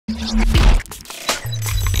Hello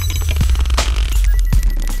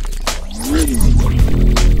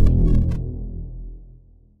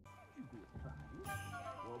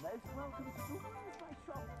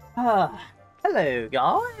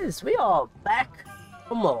guys, we are back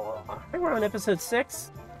for more. I think we're on episode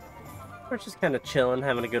 6. We're just kind of chilling,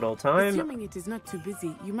 having a good old time. Assuming it is not too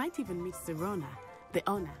busy, you might even meet Sirona, the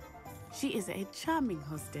owner. She is a charming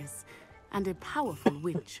hostess and a powerful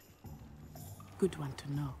witch. Good one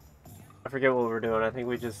to know. I forget what we're doing. I think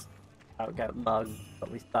we just got bugged,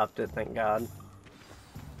 but we stopped it, thank God.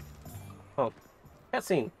 Oh,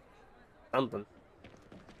 cutscene. Something.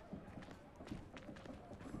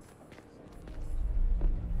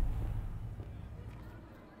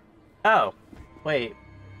 Oh, wait.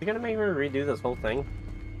 You're gonna make me redo this whole thing?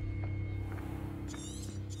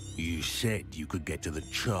 You said you could get to the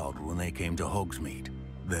child when they came to Hogsmeade.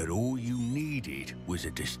 That all you needed was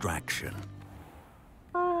a distraction.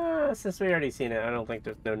 Since we already seen it, I don't think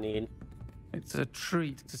there's no need. It's a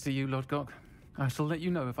treat to see you, Lodgok. I shall let you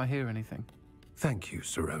know if I hear anything. Thank you,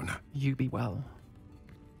 Sirona. You be well.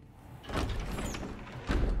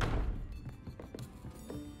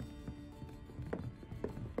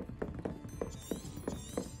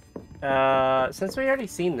 Since we already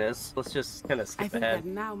seen this, let's just kind of skip I think ahead. that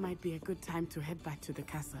now might be a good time to head back to the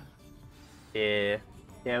castle. Yeah.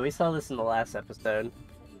 Yeah, we saw this in the last episode.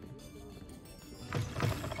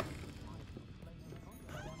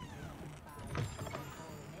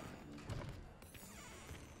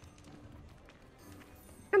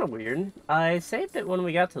 Kind of weird. I saved it when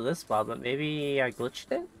we got to this spot, but maybe I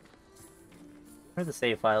glitched it? Or the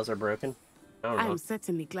save files are broken. I don't know. I'm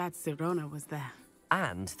certainly glad Sirona was there.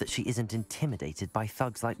 And that she isn't intimidated by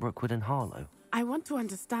thugs like Rookwood and Harlow. I want to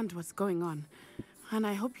understand what's going on, and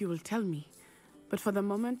I hope you will tell me. But for the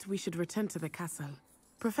moment, we should return to the castle.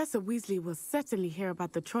 Professor Weasley will certainly hear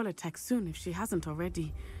about the troll attack soon if she hasn't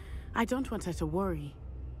already. I don't want her to worry.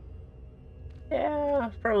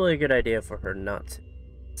 Yeah, probably a good idea for her not to.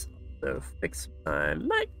 So fix my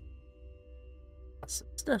mic. Get some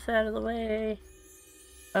stuff out of the way.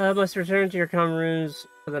 Must return to your common rooms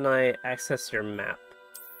for the night. Access your map.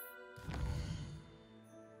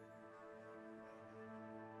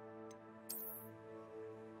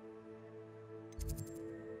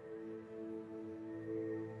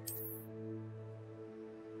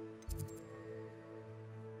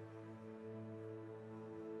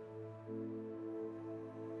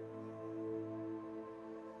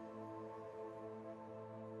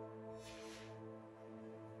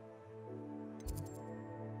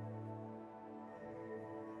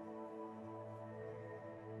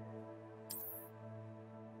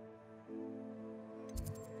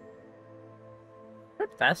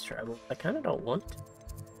 Fast travel. I kind of don't want to.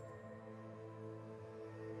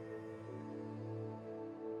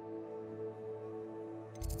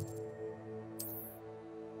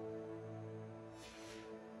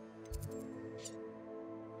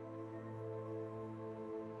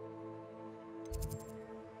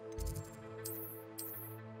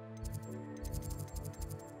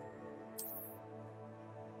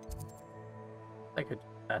 I could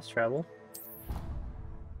fast travel.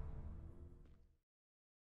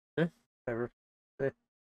 Whatever.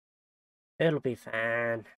 It'll be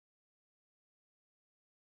fine.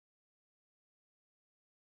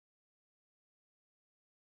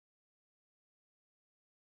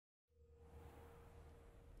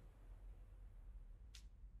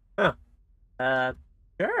 Huh.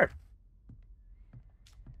 Sure.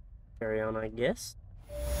 Carry on, I guess.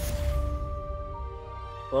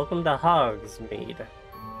 Welcome to Hogsmeade.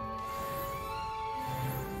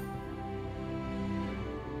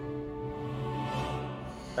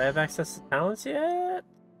 Do I have access to talents yet?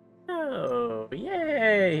 Oh,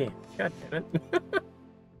 yay! God damn it.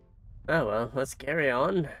 Oh well, let's carry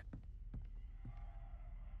on.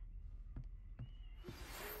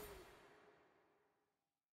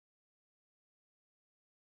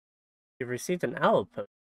 You've received an owl post.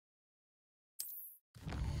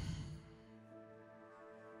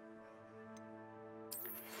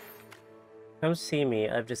 Come see me.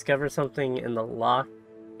 I've discovered something in the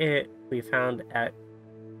locket we found at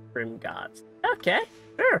Grimgods. Okay,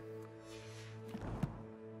 sure.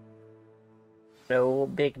 No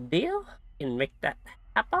big deal. Can make that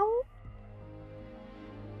happen.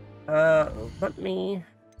 Let me.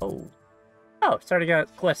 Oh, it's already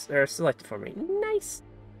got quest or selected for me. Nice.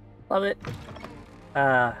 Love it.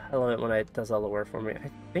 I love it when it does all the work for me.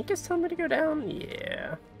 I think it's telling me to go down.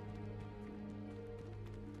 Yeah.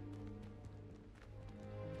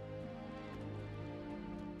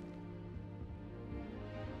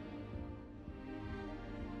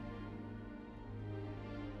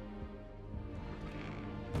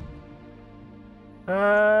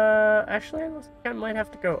 Actually, it looks like I might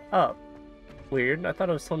have to go up. Weird. I thought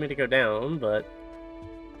it was telling me to go down, but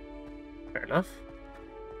fair enough.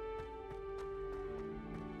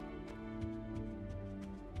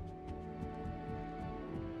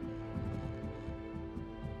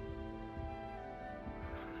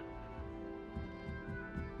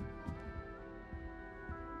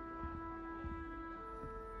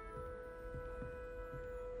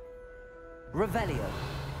 Revelio.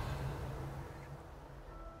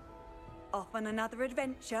 Off on another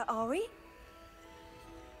adventure, are we?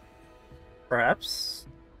 Perhaps.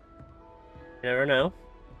 You never know.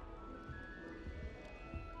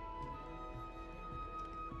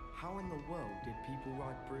 How in the world did people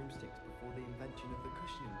ride broomsticks before the invention of the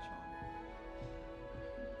cushioning charm?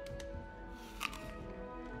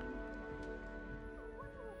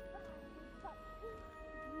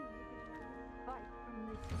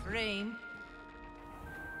 Frame.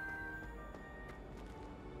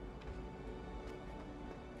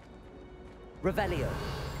 Revelio.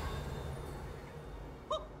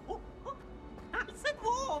 Nice and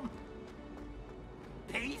warm.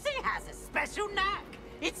 Peasy has a special knack.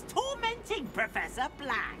 It's tormenting Professor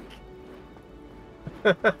Black.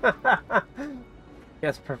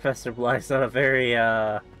 Yes, Professor Black's not a very,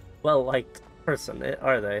 well-liked person,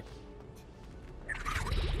 are they?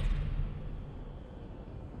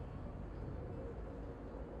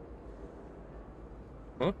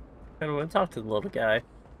 Huh? I don't want to talk to the little guy.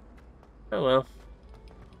 Oh well.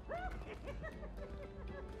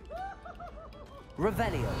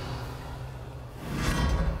 Revelio.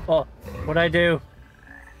 Oh, what'd I do?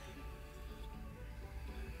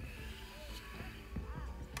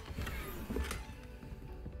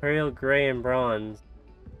 Imperial Gray and Bronze.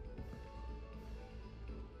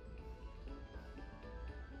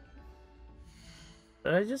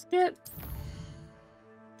 Did I just get?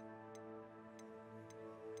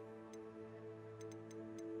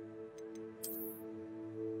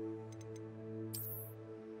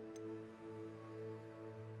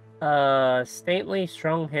 Stately,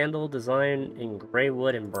 strong handle design in gray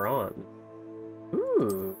wood and bronze.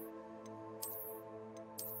 Ooh.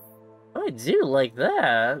 I do like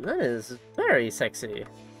that. That is very sexy.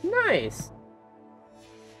 Nice.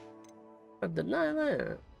 I deny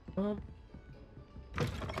that.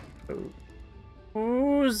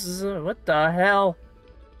 Who's what the hell?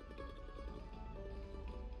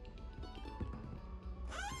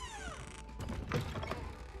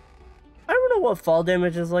 I don't know what fall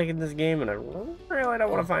damage is like in this game, and I really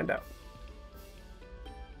don't want to find out.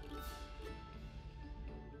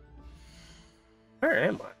 Where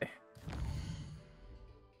am I?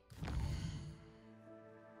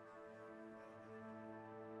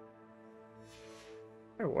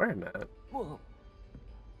 Where am I at? Whoa.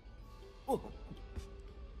 Whoa.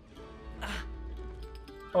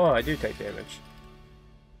 Oh, I do take damage.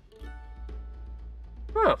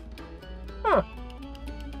 Huh. Huh.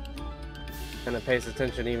 Kinda pays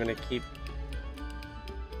attention even to keep...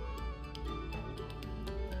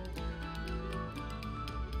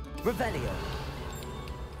 Revelio.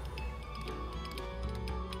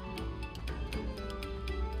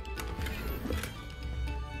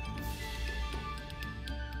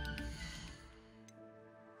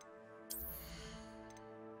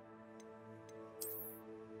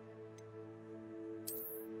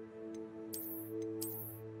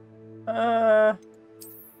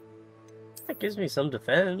 That gives me some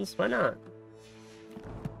defense. Why not?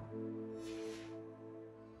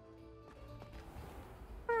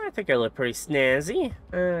 I think I look pretty snazzy,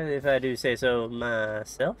 if I do say so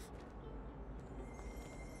myself.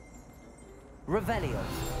 Revelio.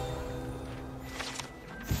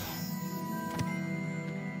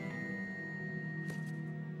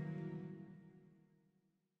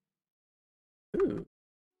 Ooh.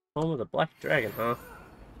 Home of the Black Dragon, huh?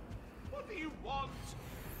 What do you want?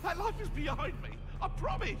 That life is behind me, I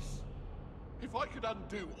promise. If I could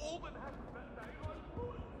undo all that happened that day, I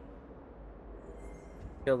would.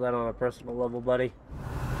 Feel that on a personal level, buddy.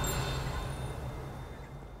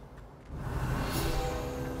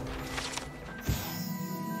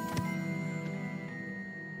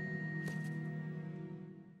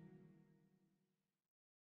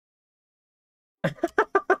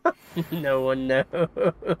 No one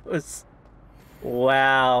knows.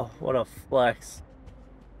 Wow, what a flex.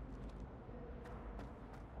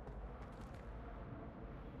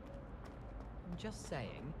 I'm just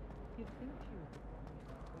saying. You'd think you.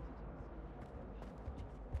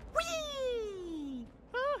 Whee!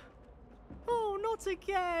 Oh, not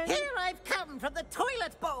again! Here I've come from the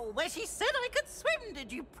toilet bowl where she said I could swim.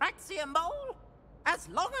 Did you praxia mole? As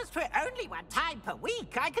long as for only 1 time per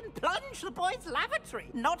week, I can plunge the boy's lavatory.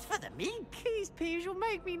 Not for the meek. These peeves will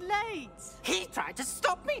make me late. He tried to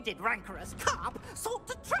stop me, did rancorous carp. Sought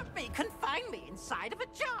to trap me, confine me inside of a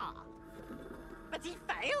jar. But he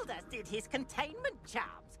failed, as did his containment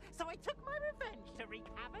charms. So I took my revenge to wreak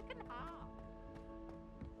havoc and harm.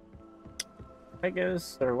 I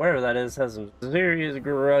guess, or wherever that is, has some serious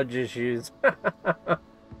grudge issues.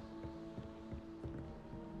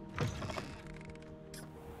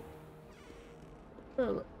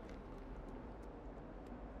 Oh.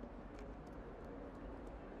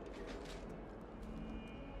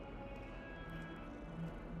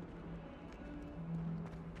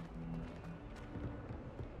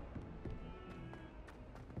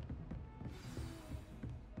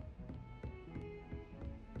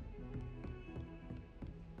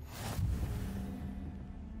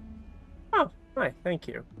 Hi, thank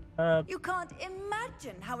you. You can't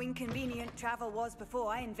imagine how inconvenient travel was before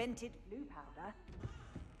I invented blue powder.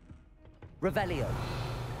 Revelio.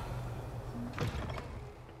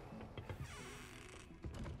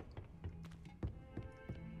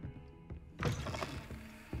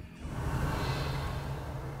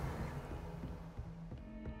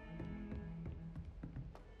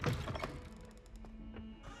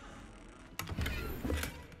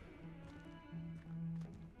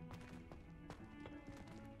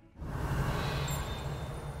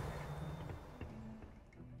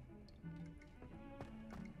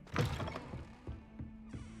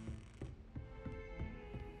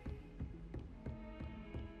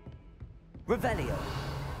 Revelio.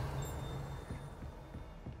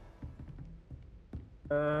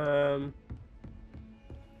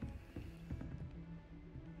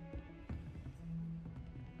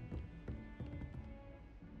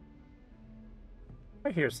 I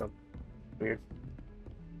hear something weird.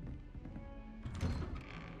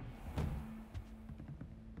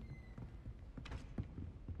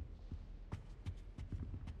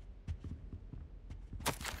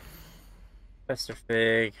 Mr.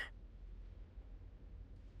 Fig.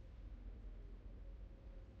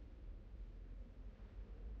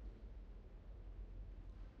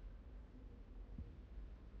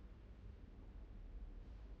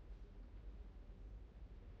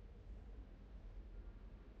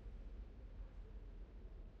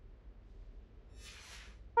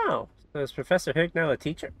 Oh, so is Professor Hig now a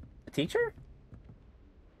teacher? A teacher?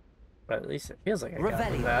 But at least it feels like I got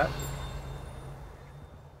from that.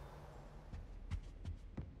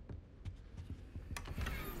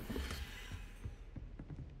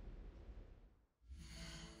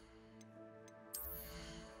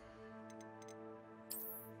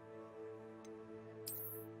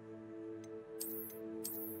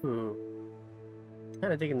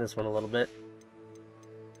 Kind of digging this one a little bit.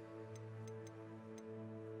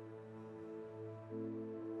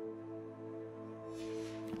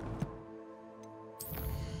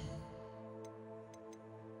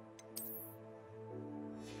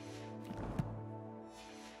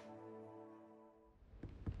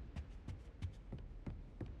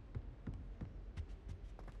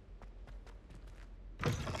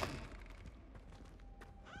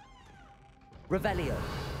 Revelio.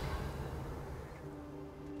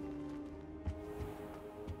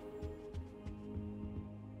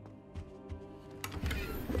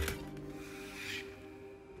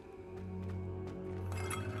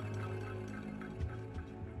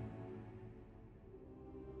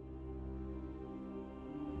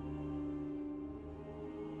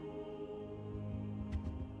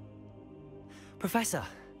 Professor,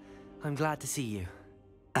 I'm glad to see you.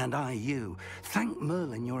 And I you. Thank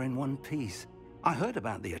Merlin you're in one piece. I heard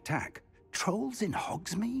about the attack. Trolls in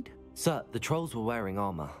Hogsmeade? Sir, the trolls were wearing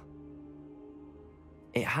armor.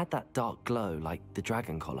 It had that dark glow like the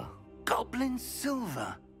dragon collar. Goblin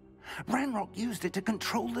silver! Ranrock used it to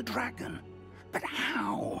control the dragon. But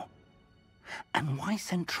how? And why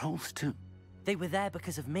send trolls to... They were there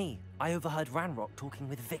because of me. I overheard Ranrock talking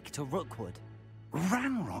with Victor Rookwood.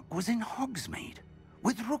 Ranrock was in Hogsmeade?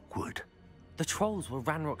 With Rookwood? The trolls were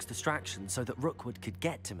Ranrock's distraction so that Rookwood could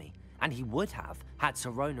get to me. And he would have, had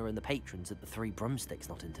Sirona and the patrons at the Three Broomsticks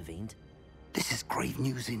not intervened. This is grave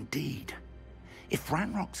news indeed. If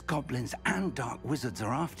Ranrock's goblins and dark wizards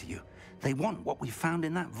are after you, they want what we found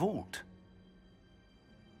in that vault.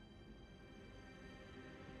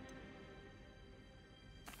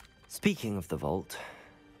 Speaking of the vault,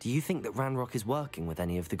 do you think that Ranrock is working with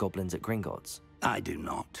any of the goblins at Gringotts? I do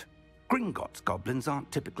not. Gringotts goblins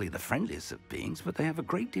aren't typically the friendliest of beings, but they have a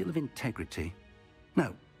great deal of integrity.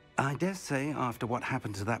 No, I dare say after what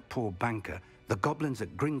happened to that poor banker, the goblins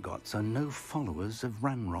at Gringotts are no followers of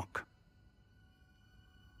Ranrock.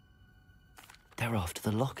 They're after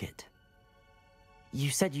the locket. You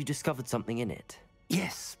said you discovered something in it.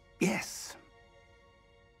 Yes, yes.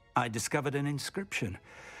 I discovered an inscription.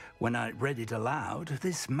 When I read it aloud,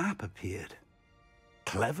 this map appeared.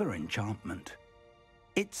 Clever enchantment.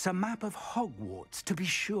 It's a map of Hogwarts, to be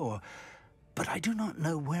sure, but I do not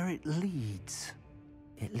know where it leads.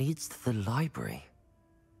 It leads to the library.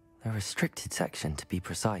 The restricted section, to be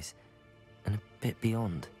precise, and a bit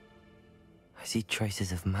beyond. I see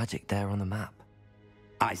traces of magic there on the map.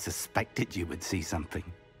 I suspected you would see something.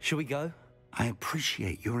 Shall we go? I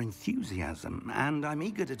appreciate your enthusiasm, and I'm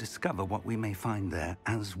eager to discover what we may find there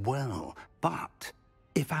as well. But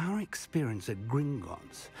if our experience at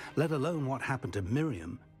Gringotts, let alone what happened to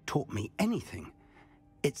Miriam, taught me anything,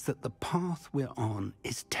 it's that the path we're on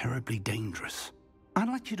is terribly dangerous. I'd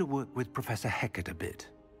like you to work with Professor Hecat a bit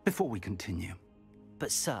before we continue.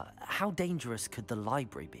 But sir, how dangerous could the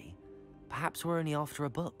library be? Perhaps we're only after a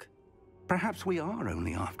book. Perhaps we are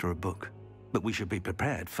only after a book, but we should be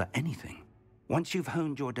prepared for anything. Once you've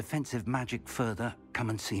honed your defensive magic further, come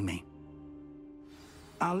and see me.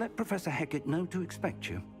 I'll let Professor Hecat know to expect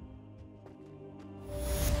you.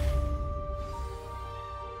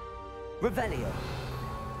 Revelio.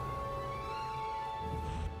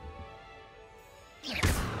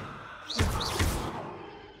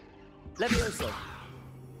 Levioso.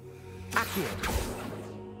 Accio.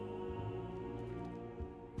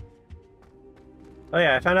 Oh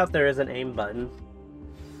yeah, I found out there is an aim button.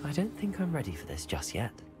 I don't think I'm ready for this just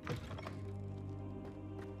yet.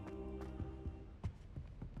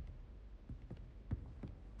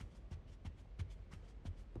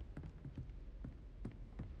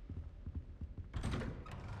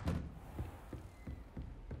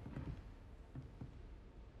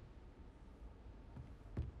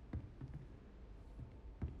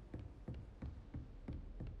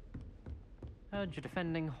 Heard you're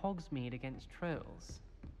defending Hogsmeade against trolls.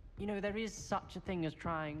 You know, there is such a thing as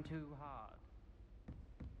trying too hard.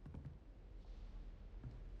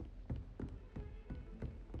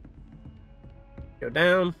 Go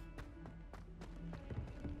down.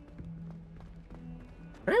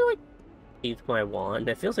 Can I, like, use my wand?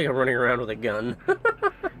 It feels like I'm running around with a gun.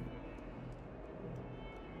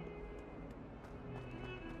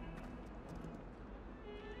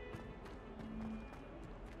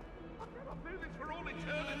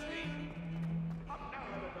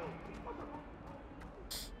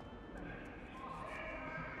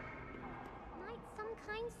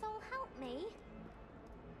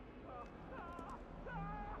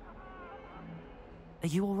 Are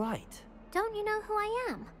you all right? Don't you know who I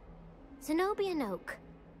am? Zenobia Noak,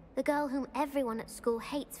 the girl whom everyone at school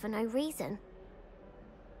hates for no reason.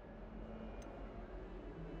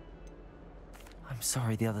 I'm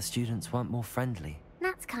sorry the other students weren't more friendly.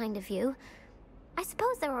 That's kind of you. I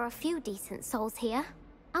suppose there are a few decent souls here.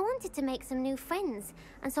 I wanted to make some new friends,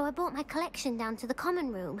 and so I brought my collection down to the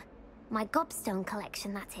common room. My gobstone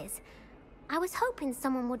collection, that is. I was hoping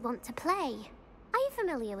someone would want to play. Are you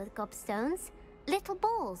familiar with gobstones? Little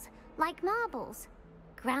balls, like marbles.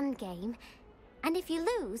 Grand game. And if you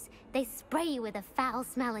lose, they spray you with a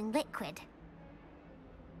foul-smelling liquid.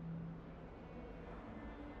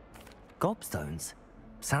 Gobstones?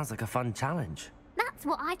 Sounds like a fun challenge. That's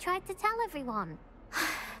what I tried to tell everyone.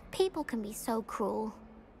 People can be so cruel.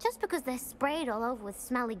 Just because they're sprayed all over with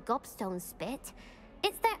smelly gobstone spit,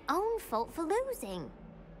 it's their own fault for losing.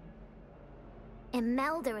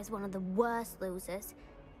 Imelda is one of the worst losers.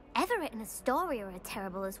 Everett and Astoria are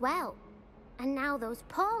terrible as well. And now those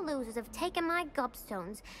poor losers have taken my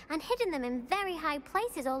gobstones and hidden them in very high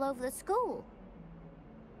places all over the school.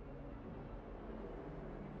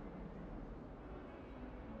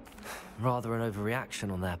 Rather an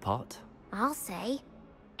overreaction on their part. I'll say.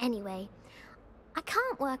 Anyway, I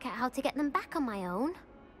can't work out how to get them back on my own.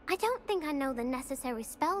 I don't think I know the necessary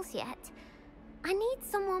spells yet. I need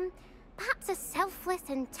someone, perhaps a selfless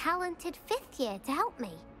and talented 5th year to help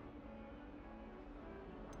me.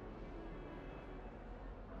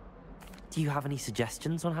 Do you have any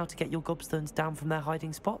suggestions on how to get your gobstones down from their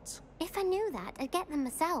hiding spots? If I knew that, I'd get them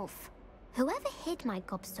myself. Whoever hid my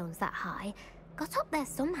gobstones that high got up there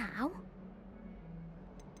somehow.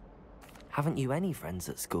 Haven't you any friends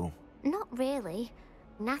at school? Not really.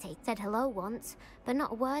 Natty said hello once, but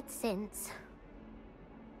not a word since.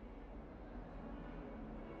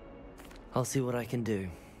 I'll see what I can do.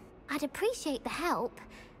 I'd appreciate the help.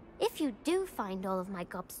 If you do find all of my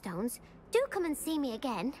gobstones, do come and see me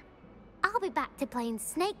again. I'll be back to playing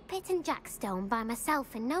Snake Pit and Jackstone by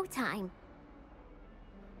myself in no time.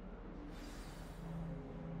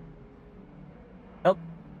 Oh,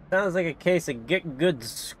 sounds like a case of get good,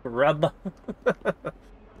 scrub.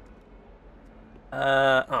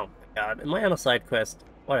 Oh my god. Am I on a side quest?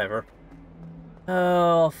 Whatever.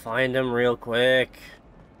 Oh, I'll find him real quick.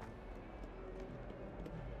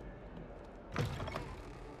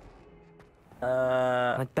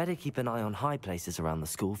 I'd better keep an eye on high places around the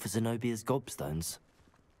school for Zenobia's gobstones.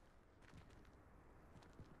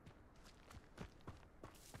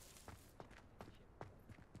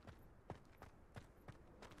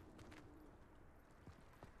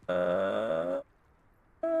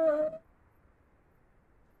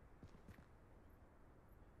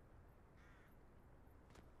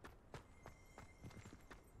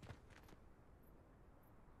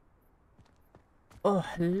 Oh,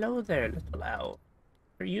 hello there, little owl.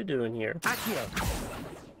 What are you doing here? Accio!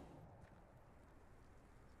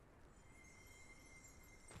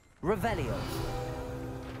 Revelio!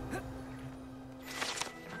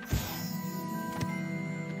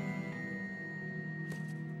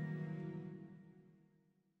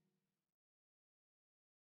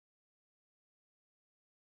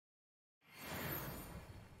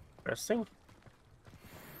 Interesting.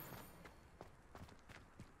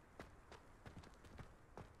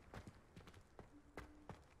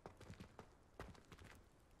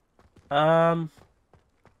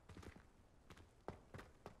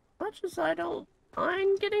 Much as I don't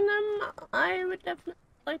mind getting them, I would definitely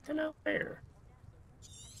like to know where.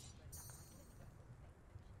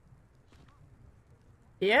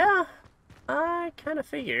 Yeah, I kind of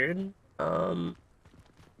figured. Oh.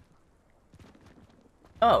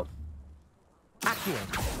 Accio!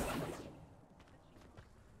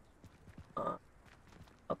 Thought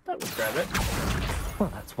that would grab it.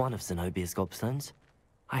 Well, that's one of Zenobia's gobstones.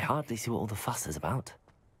 I hardly see what all the fuss is about.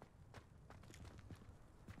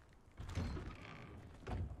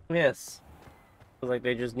 Yes. Feels like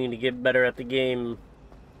they just need to get better at the game.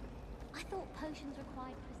 I thought potions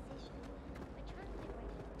required precision.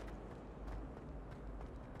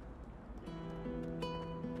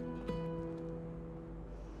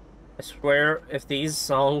 I swear, if these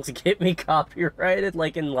songs get me copyrighted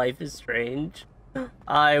like in Life is Strange,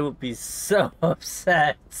 I would be so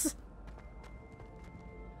upset.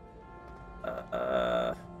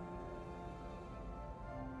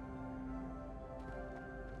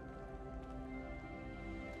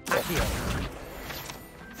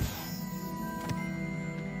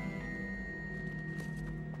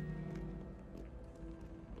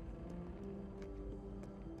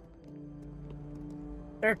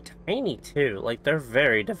 They're tiny too, like they're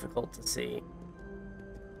very difficult to see.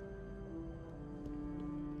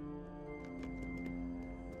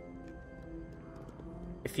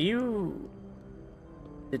 If you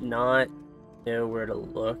did not know where to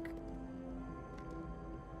look,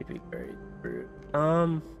 it'd be very rude.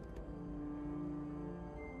 Huh.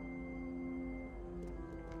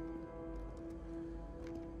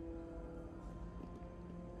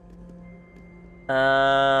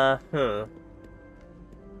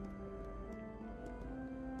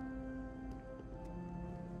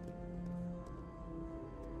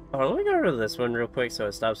 Oh, let me go to this one real quick so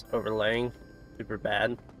it stops overlaying. Super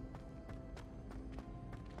bad.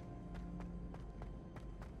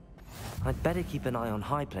 I'd better keep an eye on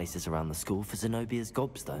high places around the school for Zenobia's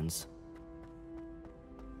gobstones.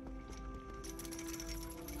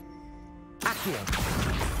 Accio!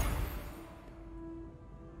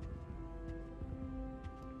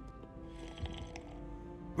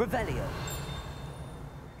 Revelio!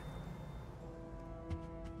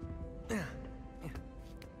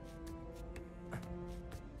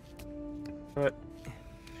 What?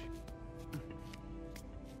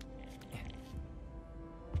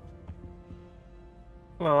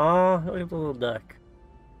 Aww, look at the little duck.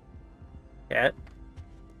 Cat.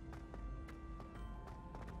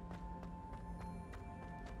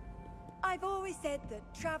 I've always said that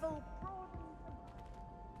travel...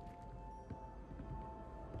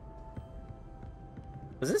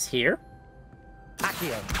 Was this here?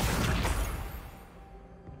 Accio!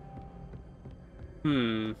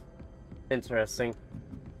 Interesting.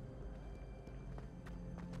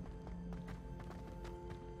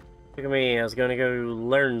 Look at me, I was gonna go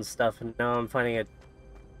learn stuff and now I'm finding a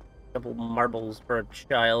couple marbles for a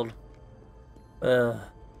child. Ugh.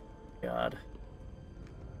 God.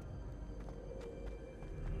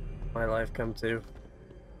 My life come to.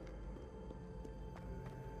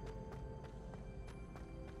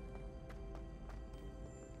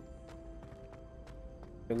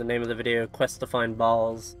 In the name of the video, Quest to Find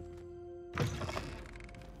Balls.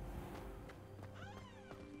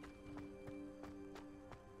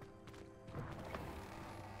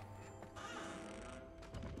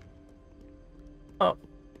 Oh.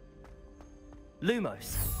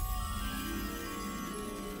 Lumos.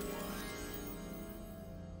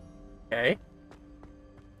 Okay.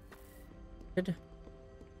 Good.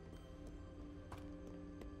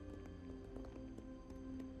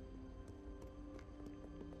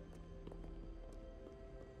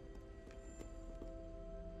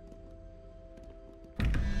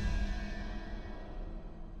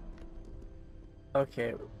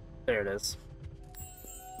 Okay, there it is.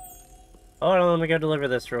 Hold on, let me go deliver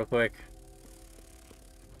this real quick.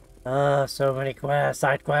 So many quests,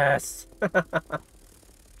 side quests.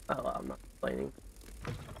 Oh, well, I'm not complaining.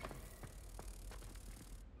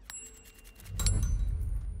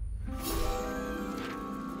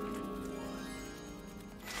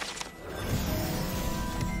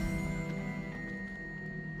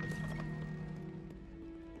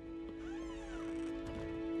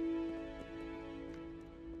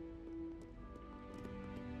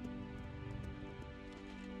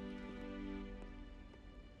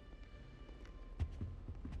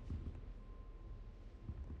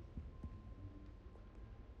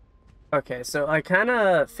 Okay, so I kind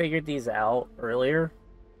of figured these out earlier.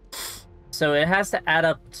 So it has to add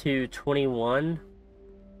up to 21.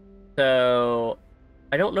 So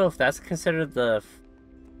I don't know if that's considered the...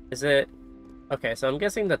 Is it... Okay, so I'm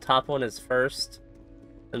guessing the top one is first,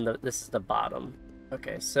 and this is the bottom.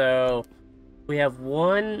 Okay, so we have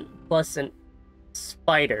 1 plus an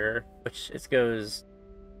spider, which it goes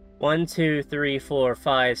 1, 2, 3, 4,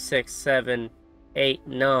 5, 6, 7, 8,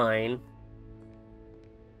 9.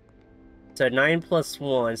 So 9 plus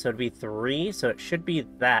 1, so it'd be 3, so it should be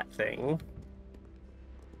that thing.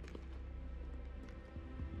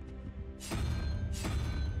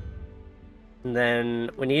 And then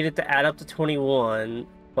we need it to add up to 21,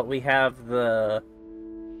 but we have the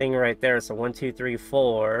thing right there, so 1, 2, 3,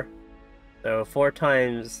 4. So 4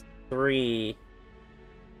 times 3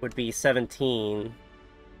 would be 17.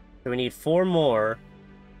 So we need 4 more.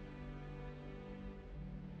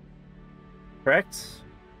 Correct?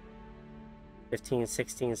 15,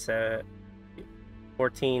 16,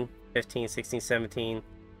 14, 15, 16, 17.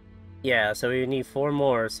 Yeah, so we would need 4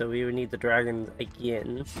 more, so we would need the dragon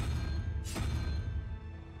again.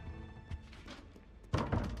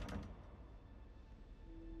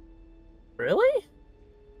 Really?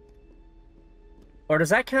 Or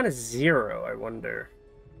does that count as 0, I wonder?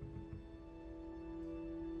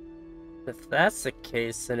 If that's the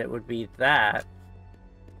case, then it would be that.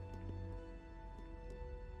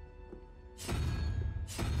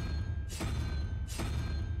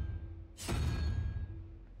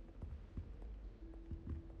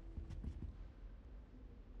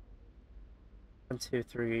 One, 2,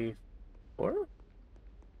 3, 4?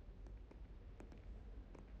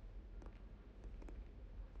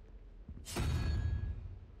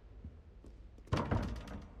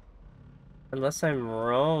 Unless I'm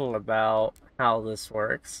wrong about how this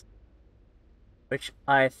works. Which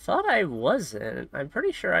I thought I wasn't. I'm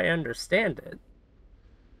pretty sure I understand it.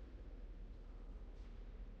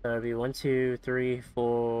 So it'd be 1, 2, 3,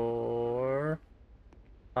 4,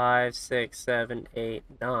 5, 6, 7, 8,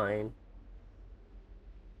 9.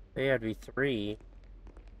 So yeah, it'd be 3.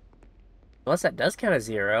 Unless that does count as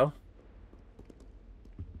 0.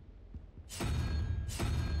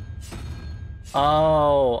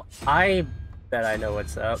 Oh, I bet I know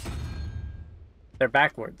what's up. They're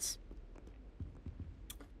backwards.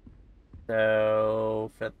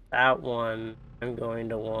 So for that one, I'm going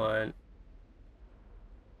to want...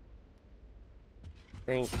 I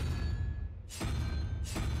think...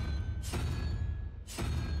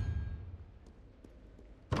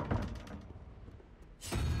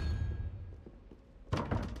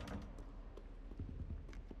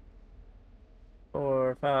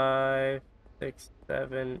 Four, 5, 6,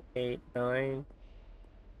 7, 8, 9.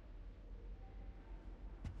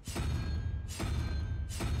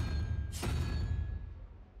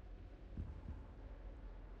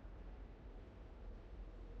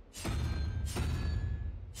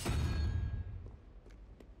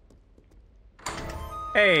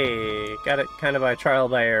 Hey, got it kind of by trial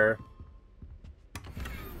by error.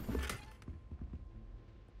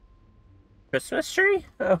 Christmas tree?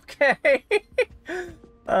 Okay.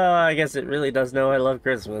 I guess it really does know I love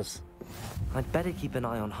Christmas. I'd better keep an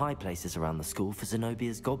eye on high places around the school for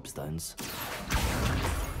Zenobia's gobstones.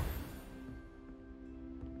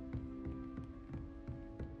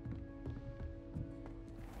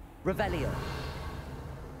 Revelio.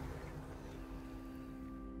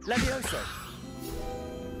 Levioso.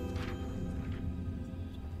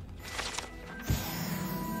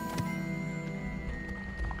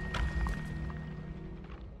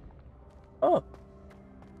 Oh.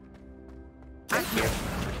 Thank you.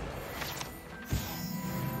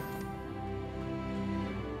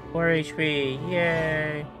 4 HP,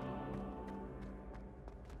 yay.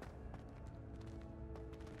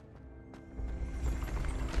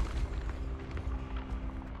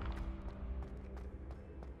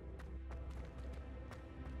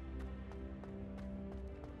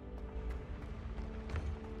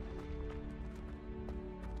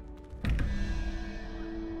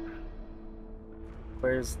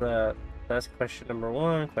 where's that's question number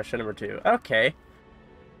 1, question number 2. Okay.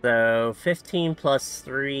 So 15 plus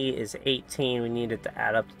 3 is 18. We need it to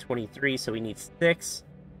add up to 23, so we need 6,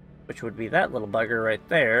 which would be that little bugger right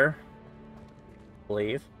there, I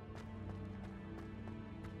believe.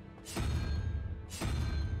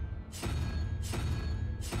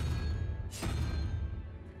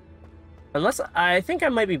 Unless I think I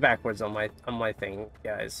might be backwards on my thing,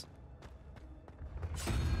 guys.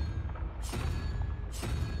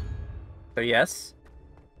 So yes.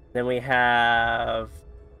 Then we have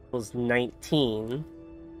equals 19.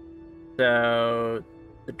 So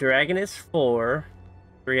the dragon is 4.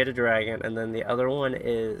 Create a dragon, and then the other one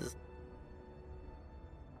is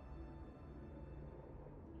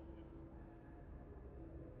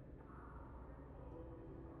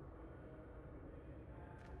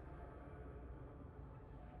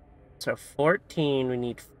so 14, we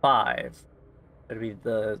need 5. That'd be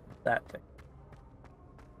that thing.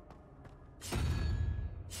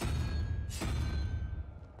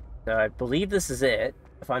 So I believe this is it,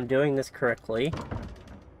 if I'm doing this correctly.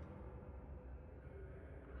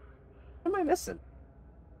 What am I missing?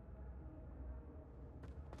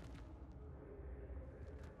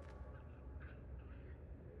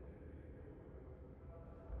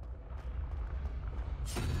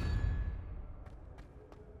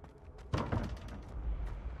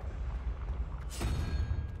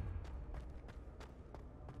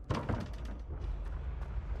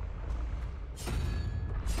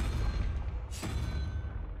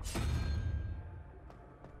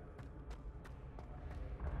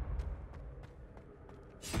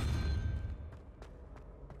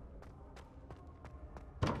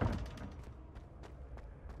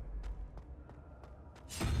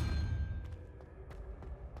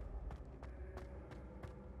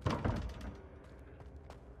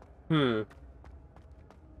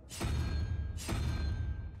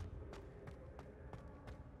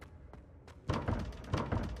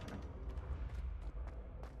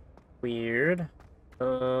 Weird.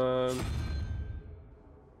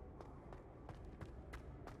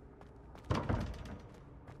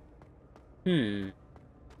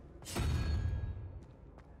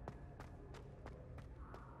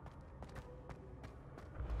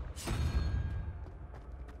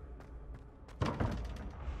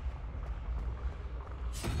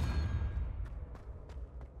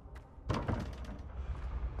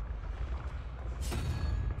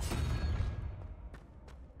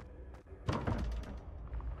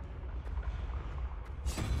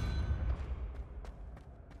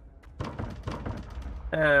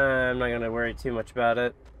 I'm not gonna worry too much about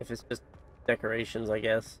it. If it's just decorations, I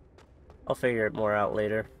guess. I'll figure it more out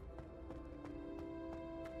later.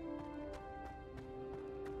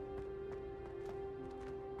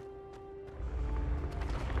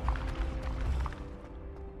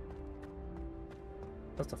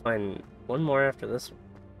 I'll have to find one more after this one.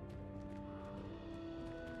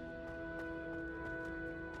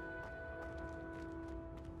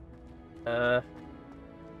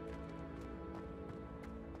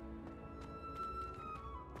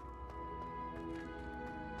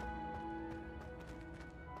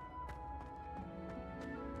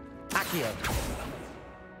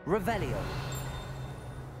 Revelio.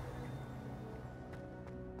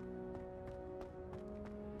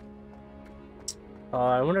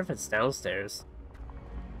 I wonder if it's downstairs.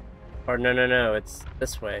 Or no, it's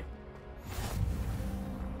this way.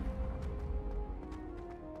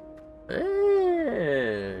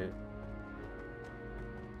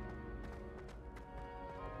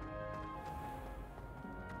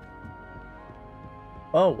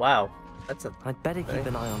 Oh, wow. That's a... I'd better keep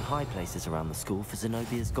an eye on high places around the school for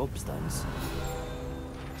Zenobia's gobstones.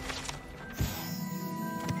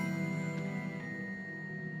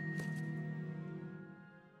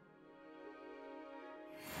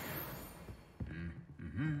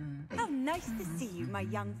 How nice to see you, my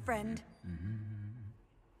young friend.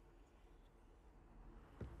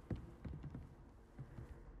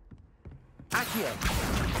 Accio.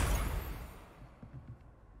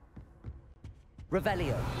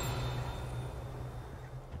 Revelio.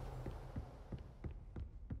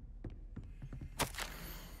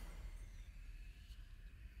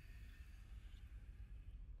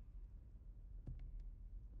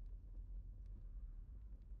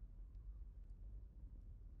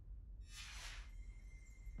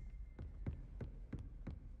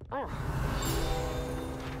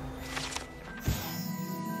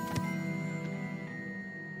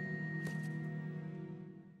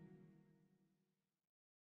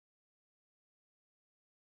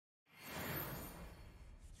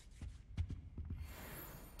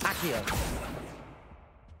 Accio.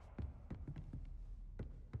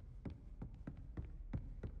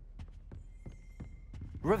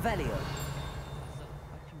 Revelio.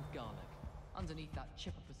 Spectrum Garlic. Underneath that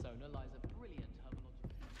chipper persona lies a brilliant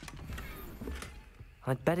hermeneutical.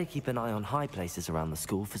 I'd better keep an eye on high places around the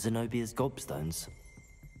school for Zenobia's gobstones.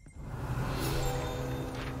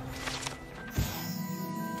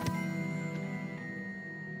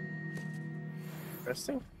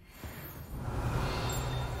 Interesting.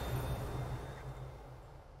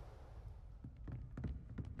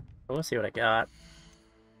 I want to see what I got.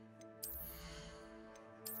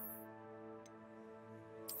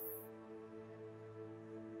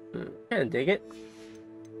 Kinda dig it.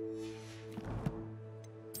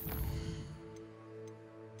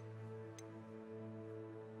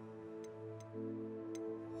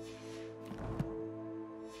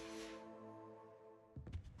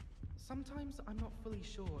 Sometimes I'm not fully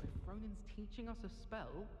sure if Ronan's teaching us a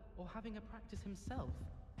spell or having a practice himself.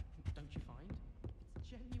 Don't you find? It's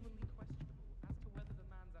genuinely questionable as to whether the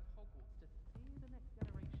man's at Hogwarts to fear the next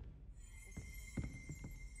generation.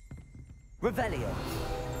 Revelio.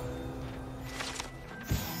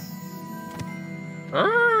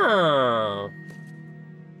 Oh.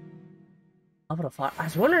 I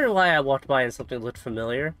was wondering why I walked by and something looked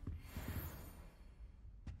familiar.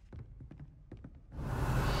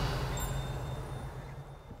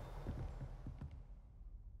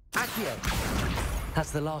 Accio!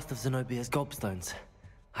 That's the last of Zenobia's gobstones.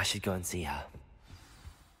 I should go and see her.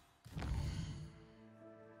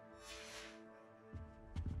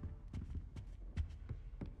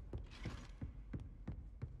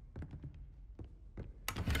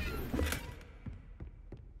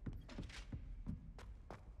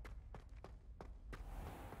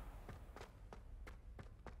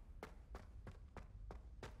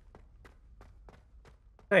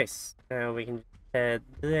 Nice. Now we can head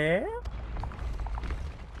there.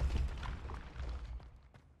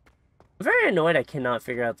 I'm very annoyed I cannot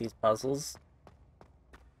figure out these puzzles.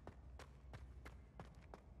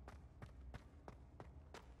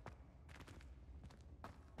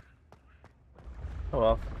 Oh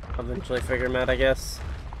well, I'll eventually figure them out, I guess.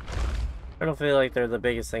 I don't feel like they're the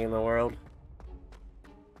biggest thing in the world.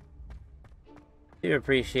 I do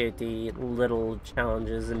appreciate the little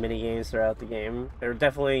challenges and mini games throughout the game. It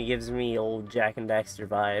definitely gives me old Jak and Daxter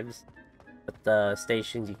vibes. With the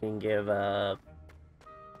stations you can give, whatever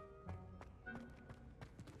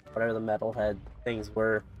the metalhead things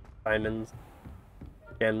were. Diamonds.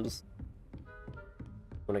 Gems.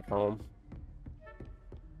 What do I call them?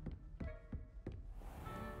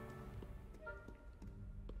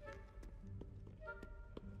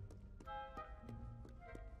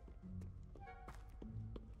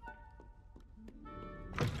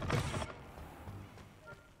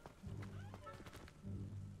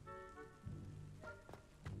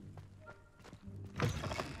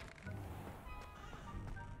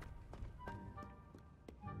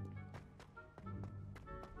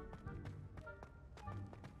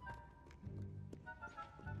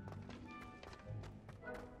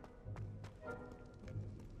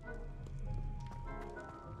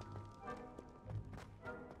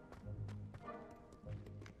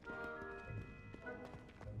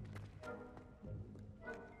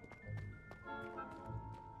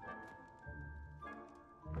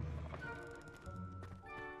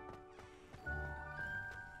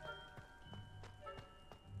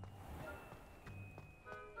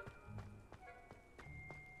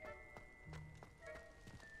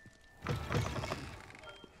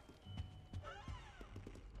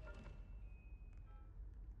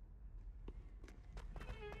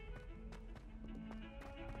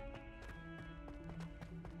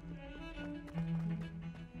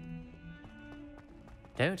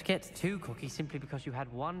 Don't get too cocky simply because you had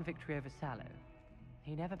one victory over Sallow.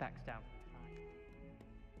 He never backs down.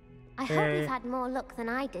 I hope you've had more luck than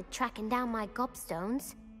I did tracking down my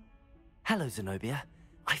gobstones. Hello, Zenobia.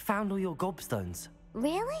 I found all your gobstones.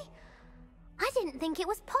 Really? I didn't think it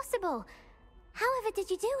was possible. However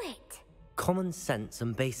did you do it? Common sense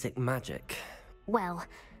and basic magic. Well,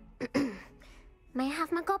 may I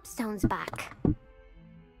have my gobstones back?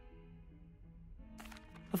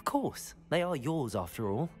 Of course. They are yours after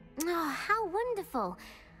all. Oh, how wonderful.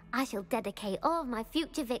 I shall dedicate all of my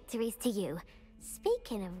future victories to you.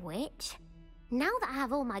 Speaking of which, now that I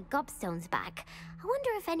have all my gobstones back, I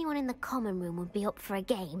wonder if anyone in the common room would be up for a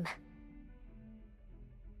game.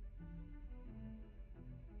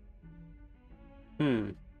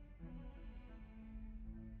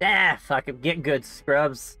 Ah, fuck it. Get good,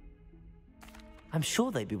 scrubs. I'm sure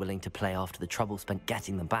they'd be willing to play after the trouble spent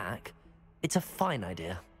getting them back. It's a fine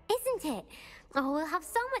idea. Isn't it? Oh, we'll have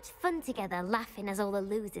so much fun together, laughing as all the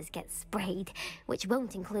losers get sprayed, which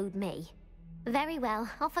won't include me. Very well,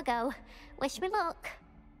 off I go. Wish me luck.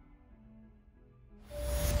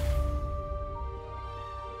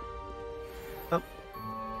 Oh.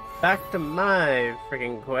 Back to my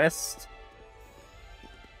freaking quest.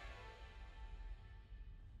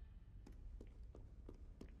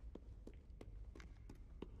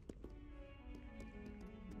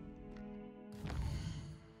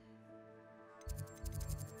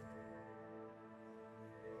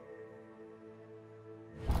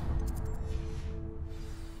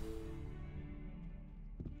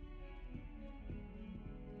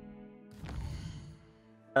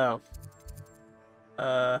 Oh.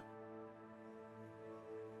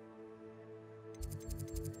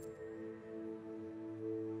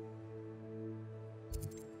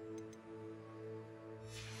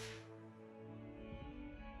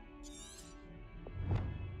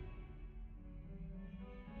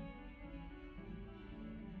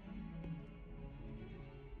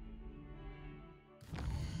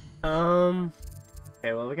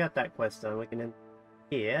 Okay, well, we got that quest done. We can end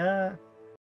here.